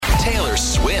Taylor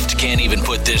Swift can't even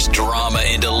put this drama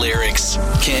into lyrics.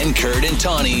 Ken, Kurt, and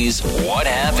Tawinee's What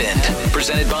Happened?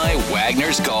 Presented by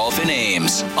Wagner's Golf in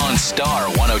Ames on Star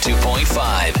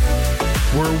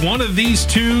 102.5. Were one of these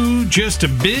two just a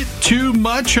bit too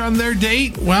much on their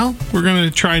date? Well, we're going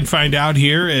to try and find out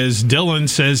here as Dylan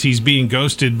says he's being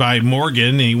ghosted by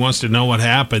Morgan and he wants to know what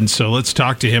happened. So let's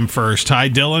talk to him first. Hi,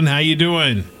 Dylan. How you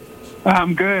doing?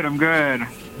 I'm good. All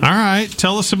right.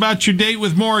 Tell us about your date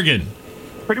with Morgan.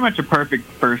 Pretty much a perfect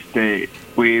first date.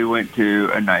 We went to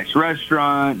a nice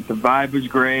restaurant. The vibe was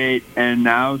great. And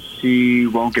now she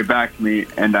won't get back to me,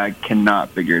 and I cannot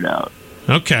figure it out.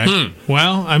 Okay.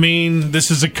 Well, I mean, this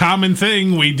is a common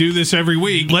thing. We do this every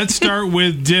week. Let's start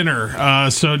with dinner.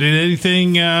 So did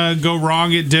anything go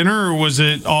wrong at dinner, or was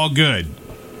it all good?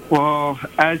 Well,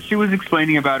 as she was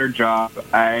explaining about her job,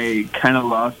 I kind of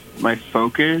lost my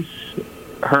focus.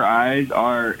 Her eyes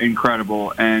are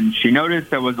incredible, and she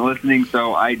noticed I wasn't listening,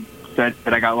 so I said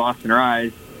that I got lost in her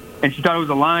eyes. And she thought it was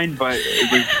a line, but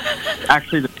it was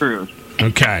actually the truth.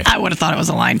 Okay. I would have thought it was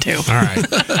a line, too. All right.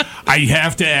 I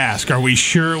have to ask, are we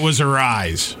sure it was her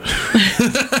eyes?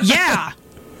 Yeah.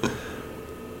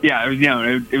 Yeah,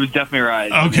 it was definitely her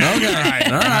eyes. Okay.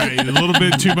 All right. A little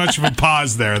bit too much of a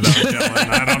pause there, though, Dylan.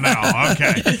 I don't know.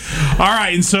 Okay. All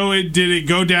right. And so did it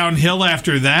go downhill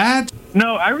after that?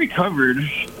 No, I recovered.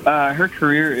 Her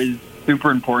career is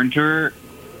super important to her,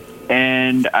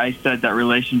 and I said that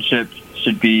relationships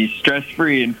should be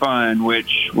stress-free and fun,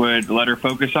 which would let her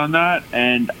focus on that,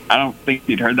 and I don't think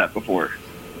she'd heard that before.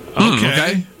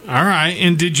 Okay. All right.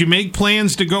 And did you make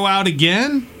plans to go out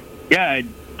again? Yeah, I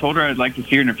told her I'd like to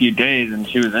see her in a few days, and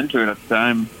she was into it at the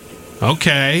time.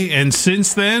 Okay. And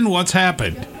since then, what's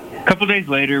happened? A couple days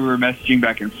later, we were messaging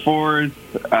back and forth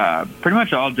pretty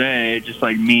much all day, just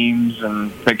like memes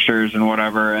and pictures and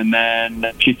whatever, and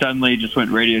then she suddenly just went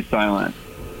radio silent.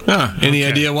 Any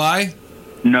idea why?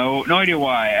 No idea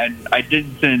why. And I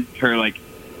didn't send her,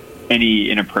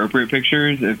 any inappropriate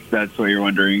pictures, if that's what you're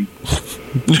wondering.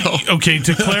 No. Okay,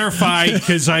 to clarify,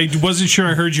 because I wasn't sure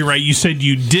I heard you right, you said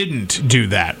you didn't do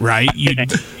that, right? You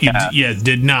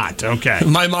did not. Okay.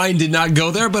 My mind did not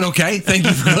go there, but okay. Thank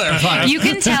you for clarifying. You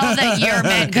can tell that you're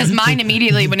meant, because mine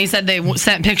immediately, when he said they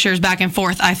sent pictures back and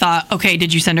forth, I thought, okay,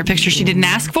 did you send her pictures she didn't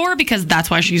ask for? Because that's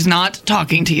why she's not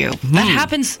talking to you. That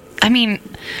happens. I mean,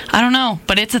 I don't know,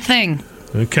 but it's a thing.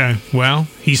 Okay. Well,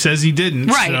 he says he didn't.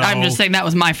 Right. So. I'm just saying that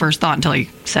was my first thought until he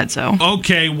said so.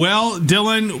 Okay. Well,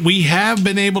 Dylan, we have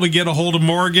been able to get a hold of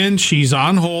Morgan. She's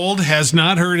on hold, has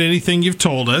not heard anything you've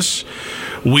told us.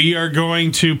 We are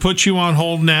going to put you on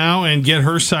hold now and get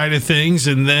her side of things,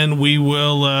 and then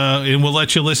we'll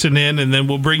let you listen in, and then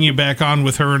we'll bring you back on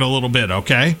with her in a little bit,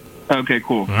 okay? Okay,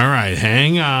 cool. All right.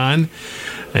 Hang on.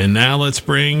 And now let's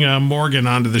bring Morgan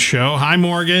onto the show. Hi,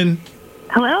 Morgan.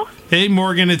 Hello? Hey,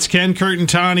 Morgan, it's Ken, Kurt, and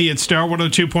Tawinee at Star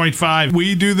 102.5.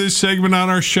 We do this segment on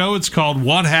our show. It's called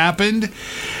What Happened?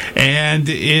 And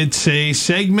it's a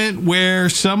segment where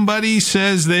somebody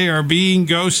says they are being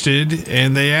ghosted,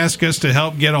 and they ask us to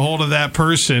help get a hold of that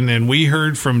person. And we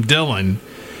heard from Dylan.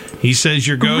 He says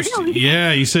you're ghosting. Really?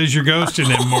 Yeah, he says you're ghosting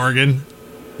him, Morgan.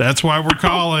 That's why we're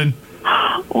calling.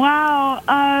 Wow.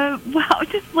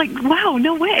 Wow,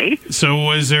 no way. So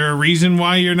was there a reason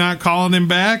why you're not calling him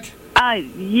back?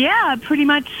 Yeah, pretty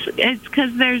much. It's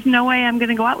because there's no way I'm going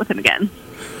to go out with him again.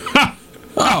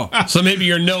 Oh, so maybe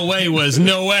your no way was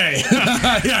no way.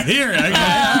 Yeah, here.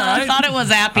 I thought it was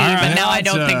happy, but now I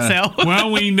don't think so.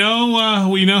 Well, we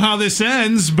know how this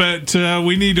ends, but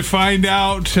we need to find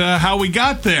out how we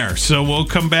got there. So we'll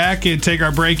come back and take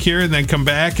our break here, and then come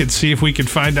back and see if we can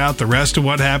find out the rest of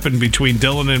what happened between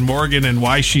Dylan and Morgan and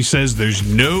why she says there's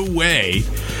no way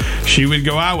she would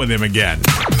go out with him again.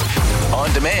 On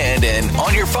demand and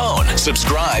on your phone.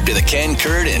 Subscribe to the Ken,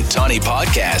 Kurt, and Tawinee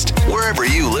podcast wherever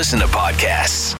you listen to podcasts.